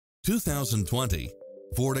2020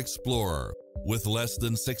 Ford Explorer with less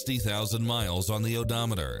than 60,000 miles on the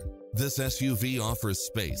odometer. This SUV offers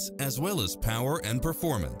space as well as power and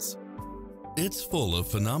performance. It's full of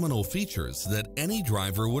phenomenal features that any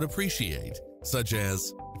driver would appreciate, such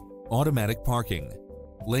as automatic parking,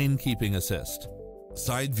 lane keeping assist,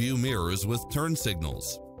 side view mirrors with turn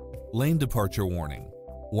signals, lane departure warning,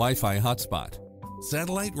 Wi-Fi hotspot,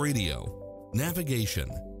 satellite radio,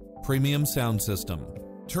 navigation, premium sound system,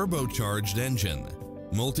 turbocharged engine,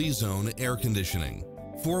 multi-zone air conditioning,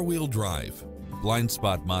 four-wheel drive, blind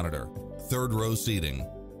spot monitor, third-row seating,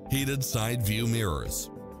 heated side view mirrors,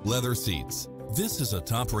 leather seats. This is a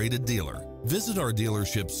top-rated dealer. Visit our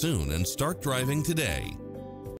dealership soon and start driving today.